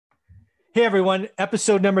Hey everyone,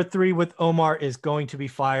 episode number 3 with Omar is going to be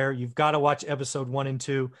fire. You've got to watch episode 1 and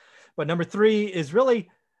 2. But number 3 is really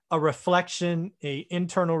a reflection, a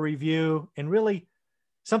internal review, and really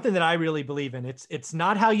something that I really believe in. It's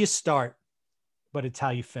not how you start, but it's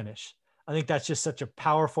how you finish. I think that's just such a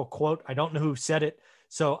powerful quote. I don't know who said it,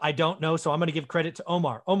 so I don't know. So I'm going to give credit to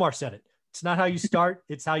Omar. Omar said it. It's not how you start,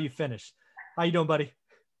 it's how you finish. How you doing, buddy?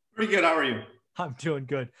 Pretty good. How are you? I'm doing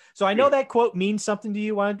good. So I know that quote means something to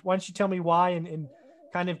you. Why don't you tell me why and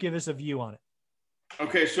kind of give us a view on it?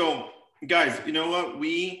 Okay, so guys, you know what?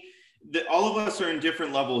 All of us are in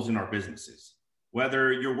different levels in our businesses.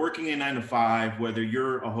 Whether you're working a 9 to 5, whether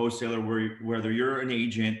you're a wholesaler, whether you're an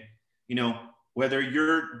agent, whether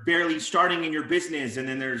you're barely starting in your business, and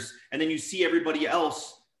then you see everybody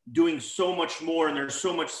else doing so much more, and they're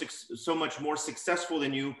so much more successful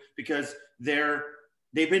than you because they've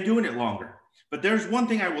been doing it longer. But there's one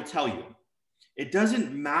thing I will tell you. It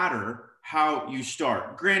doesn't matter how you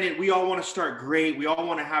start. Granted, we all want to start great. We all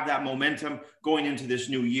want to have that momentum going into this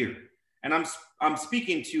new year. And I'm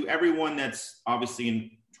speaking to everyone that's obviously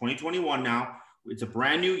in 2021 now. It's a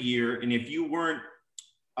brand new year. And if you weren't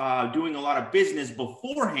doing a lot of business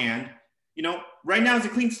beforehand, right now is a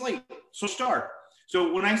clean slate. So start.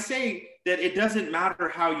 So when I say that it doesn't matter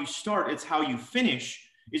how you start, it's how you finish,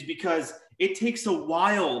 is because it takes a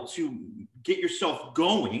while to get yourself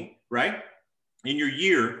going, right, in your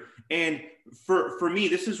year. And for me,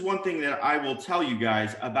 this is one thing that I will tell you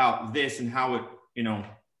guys about this and how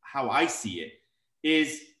I see it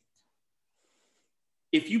is,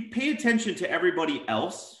 if you pay attention to everybody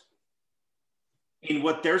else in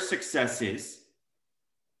what their success is,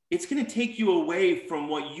 it's going to take you away from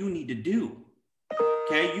what you need to do.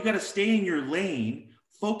 Okay. You got to stay in your lane.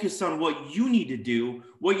 Focus on what you need to do,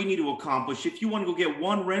 what you need to accomplish. If you want to go get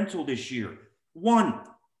one rental this year, one,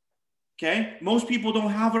 okay? Most people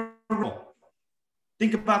don't have a rental.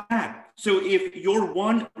 Think about that. So if your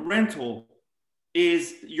one rental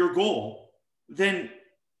is your goal, then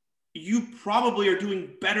you probably are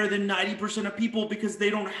doing better than 90% of people because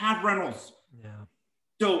they don't have rentals. Yeah.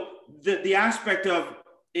 So the aspect of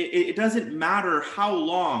it doesn't matter how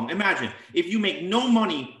long. Imagine if you make no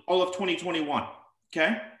money all of 2021.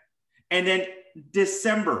 Okay. And then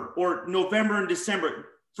December or November and December,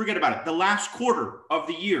 forget about it. The last quarter of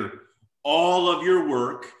the year, all of your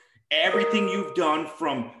work, everything you've done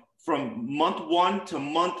from month 1 to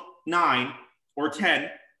month 9 or 10,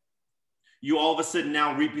 you all of a sudden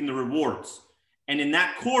now reaping the rewards. And in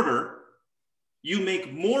that quarter, you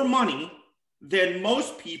make more money than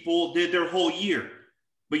most people did their whole year,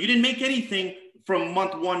 but you didn't make anything from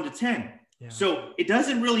month 1 to 10. Yeah. So it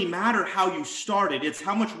doesn't really matter how you started. It's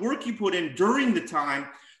how much work you put in during the time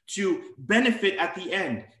to benefit at the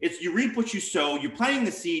end. It's you reap what you sow. You're planting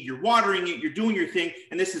the seed. You're watering it. You're doing your thing.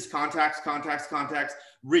 And this is contacts,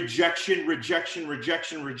 rejection.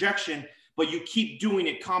 But you keep doing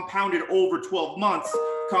it, compounded over 12 months,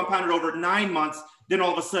 compounded over 9 months. Then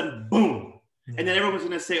all of a sudden, boom. Yeah. And then everyone's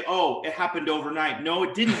going to say, oh, it happened overnight. No,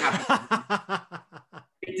 it didn't happen.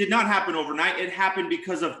 It did not happen overnight. It happened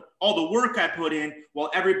because of all the work I put in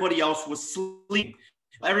while everybody else was sleeping.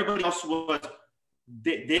 Everybody else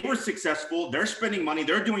they were successful. They're spending money.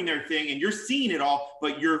 They're doing their thing, and you're seeing it all,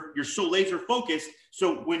 but you're so laser focused.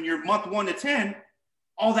 So when you're month 1 to 10,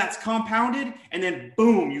 all that's compounded, and then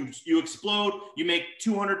boom, you explode. You make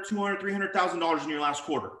 $300,000 in your last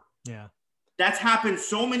quarter. Yeah. That's happened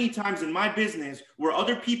so many times in my business where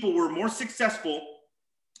other people were more successful,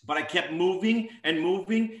 but I kept moving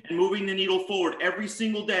the needle forward every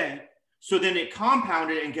single day. So then it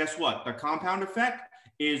compounded, and guess what? The compound effect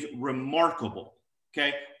is remarkable,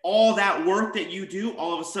 okay? All that work that you do,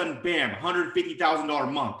 all of a sudden, bam, $150,000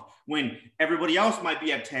 a month, when everybody else might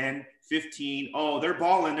be at 10, 15. Oh, they're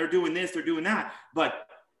balling, they're doing this, they're doing that. But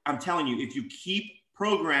I'm telling you, if you keep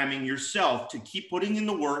programming yourself to keep putting in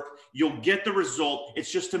the work, you'll get the result.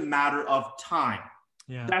 It's just a matter of time.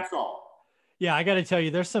 Yeah. That's all. Yeah, I got to tell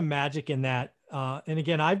you, there's some magic in that. And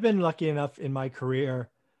again, I've been lucky enough in my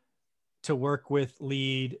career to work with,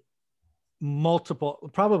 lead multiple,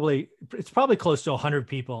 it's probably close to 100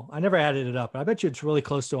 people. I never added it up, but I bet you it's really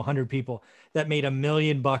close to 100 people that made $1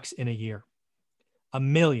 million in a year. $1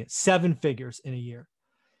 million, 7 figures in a year.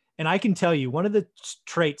 And I can tell you, one of the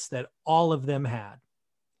traits that all of them had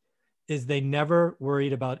is they never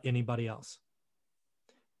worried about anybody else.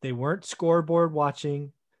 They weren't scoreboard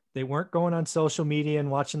watching. They weren't going on social media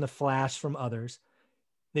and watching the flash from others.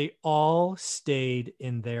 They all stayed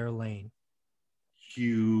in their lane.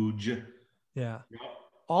 Huge. Yeah. Yep.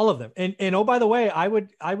 All of them. And oh, by the way, I would,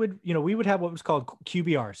 we would have what was called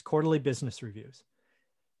QBRs, quarterly business reviews.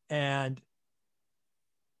 And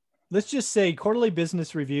let's just say quarterly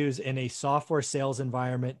business reviews in a software sales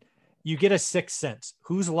environment, you get a sixth sense.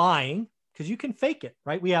 Who's lying? Because you can fake it,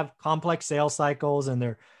 right? We have complex sales cycles and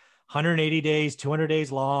they're 180 days, 200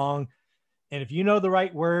 days long. And if you know the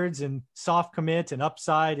right words and soft commit and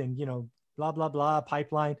upside and, blah, blah, blah,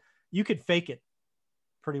 pipeline, you could fake it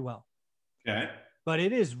pretty well. Okay. But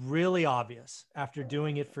it is really obvious after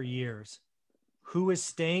doing it for years who is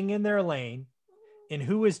staying in their lane and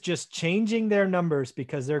who is just changing their numbers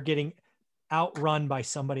because they're getting outrun by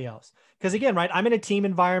somebody else. Because again, right, I'm in a team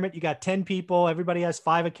environment. You got 10 people. Everybody has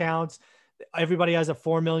 5 accounts. Everybody has a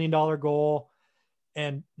 $4 million goal.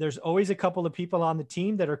 And there's always a couple of people on the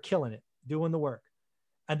team that are killing it, doing the work.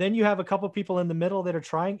 And then you have a couple of people in the middle that are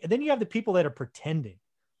trying. And then you have the people that are pretending.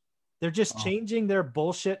 They're just changing their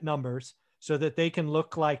bullshit numbers so that they can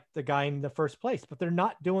look like the guy in the first place, but they're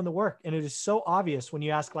not doing the work. And it is so obvious when you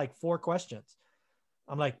ask like 4 questions.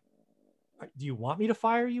 I'm like, do you want me to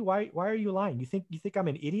fire you? Why are you lying? You think I'm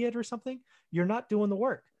an idiot or something? You're not doing the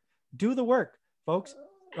work. Do the work, folks.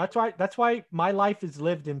 That's why my life is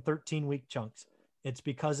lived in 13-week chunks. It's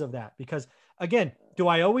because of that. Because again, do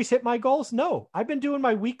I always hit my goals? No, I've been doing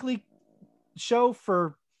my weekly show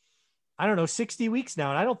for, 60 weeks now.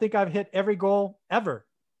 And I don't think I've hit every goal ever,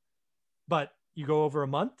 but you go over a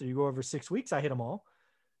month or you go over 6 weeks, I hit them all.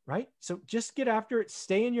 Right. So just get after it.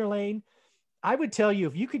 Stay in your lane. I would tell you,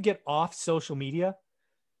 if you could get off social media,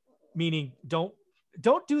 meaning don't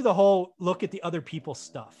do the whole look at the other people's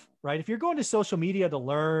stuff, right? If you're going to social media to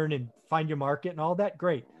learn and find your market and all that,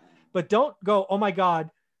 great. But don't go, oh my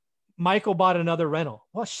God, Michael bought another rental.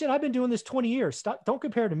 Well, shit, I've been doing this 20 years. Stop, don't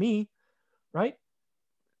compare to me, right?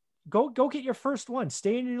 Go get your first one.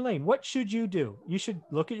 Stay in your lane. What should you do? You should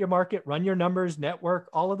look at your market, run your numbers, network,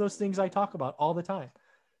 all of those things I talk about all the time.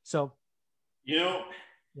 So, yeah,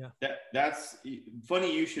 that's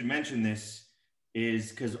funny. You should mention this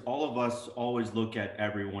is because all of us always look at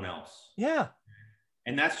everyone else. Yeah.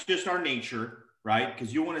 And that's just our nature, right?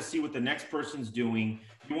 Because you want to see what the next person's doing.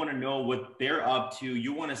 You want to know what they're up to.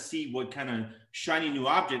 You want to see what kind of shiny new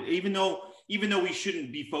object, even though we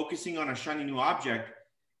shouldn't be focusing on a shiny new object,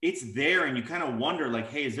 it's there. And you kind of wonder like,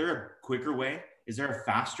 hey, is there a quicker way? Is there a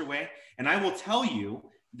faster way? And I will tell you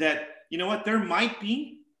that, you know what, there might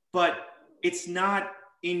be, but it's not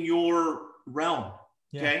in your realm.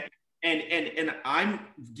 Okay. Yeah. And I'm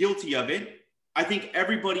guilty of it. I think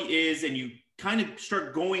everybody is, and you kind of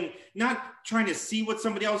start going, not trying to see what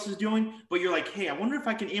somebody else is doing, but you're like, hey, I wonder if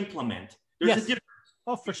I can implement. There's a difference.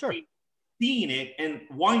 Oh, for sure. Seeing it and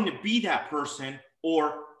wanting to be that person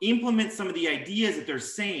or implement some of the ideas that they're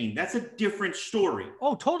saying. That's a different story.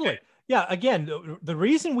 Oh, totally. Okay. Yeah. Again, the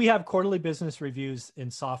reason we have quarterly business reviews in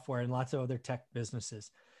software and lots of other tech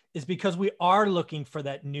businesses is because we are looking for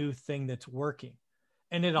that new thing that's working.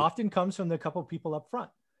 And it often comes from the couple of people up front.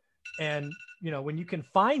 And, when you can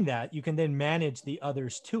find that, you can then manage the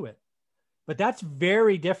others to it. But that's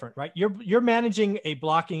very different, right? You're managing a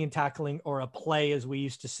blocking and tackling or a play, as we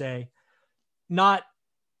used to say, not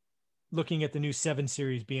looking at the new 7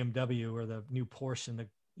 Series BMW or the new Porsche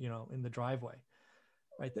in the driveway,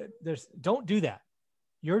 right? Don't do that.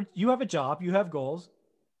 You have a job, you have goals,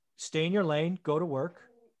 stay in your lane, go to work.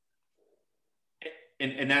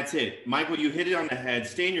 And that's it. Michael, you hit it on the head.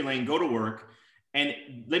 Stay in your lane, go to work. And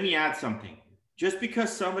let me add something. Just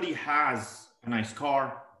because somebody has a nice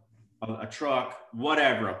car, a truck,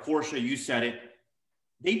 whatever, a Porsche, you said it,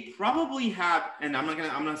 they probably have, and I'm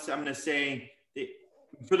going to say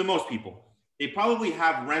for the most people, they probably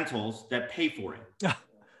have rentals that pay for it.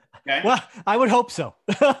 Okay. Well, I would hope so.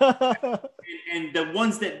 and the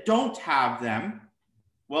ones that don't have them,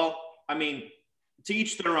 well, I mean, to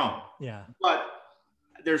each their own. Yeah. But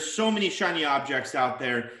there's so many shiny objects out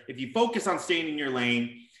there. If you focus on staying in your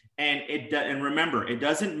lane, and remember, it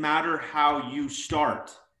doesn't matter how you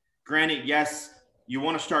start. Granted, yes, you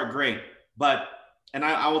want to start great, but, and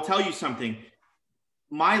I will tell you something,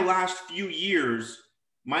 my last few years,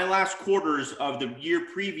 my last quarters of the year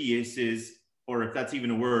previous or if that's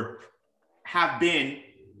even a word, have been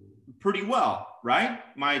pretty well, right?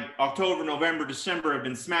 My October, November, December have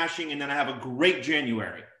been smashing, and then I have a great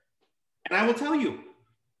January. And I will tell you,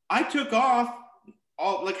 I took off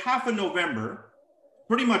like half of November,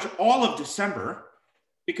 pretty much all of December,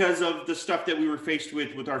 because of the stuff that we were faced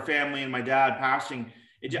with our family and my dad passing.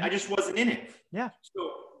 I just wasn't in it. Yeah.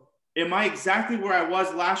 So am I exactly where I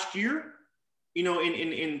was last year,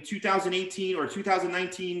 in 2018 or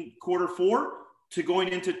 2019 quarter 4 to going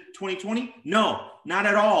into 2020? No, not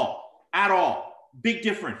at all. Big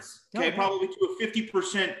difference. Okay. Okay. Probably to a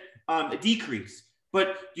 50% decrease.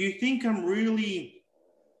 But do you think I'm really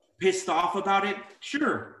pissed off about it?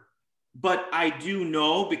 Sure. but I do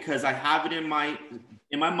know, because I have it in my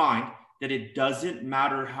mind, that it doesn't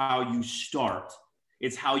matter how you start,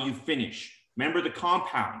 it's how you finish. Remember the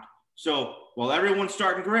compound. So while everyone's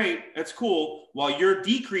starting great, that's cool. While you're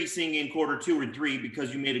decreasing in quarter 2 or 3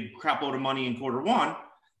 because you made a crap load of money in quarter 1,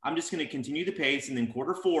 I'm just going to continue the pace. And then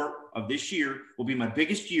quarter 4 of this year will be my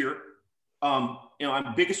biggest year.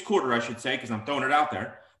 My biggest quarter, I should say, because I'm throwing it out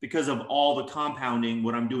there, because of all the compounding,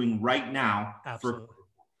 what I'm doing right now. Absolutely.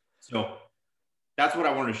 So that's what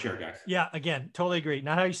I wanted to share, guys. Yeah, again, totally agree.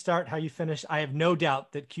 Not how you start, how you finish. I have no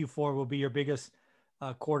doubt that Q4 will be your biggest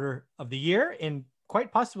quarter of the year, and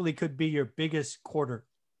quite possibly could be your biggest quarter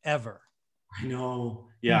ever. I know.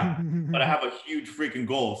 Yeah. But I have a huge freaking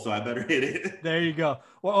goal, so I better hit it. There you go.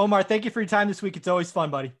 Well, Omar, thank you for your time this week. It's always fun,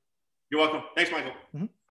 buddy. You're welcome. Thanks, Michael. Mm-hmm.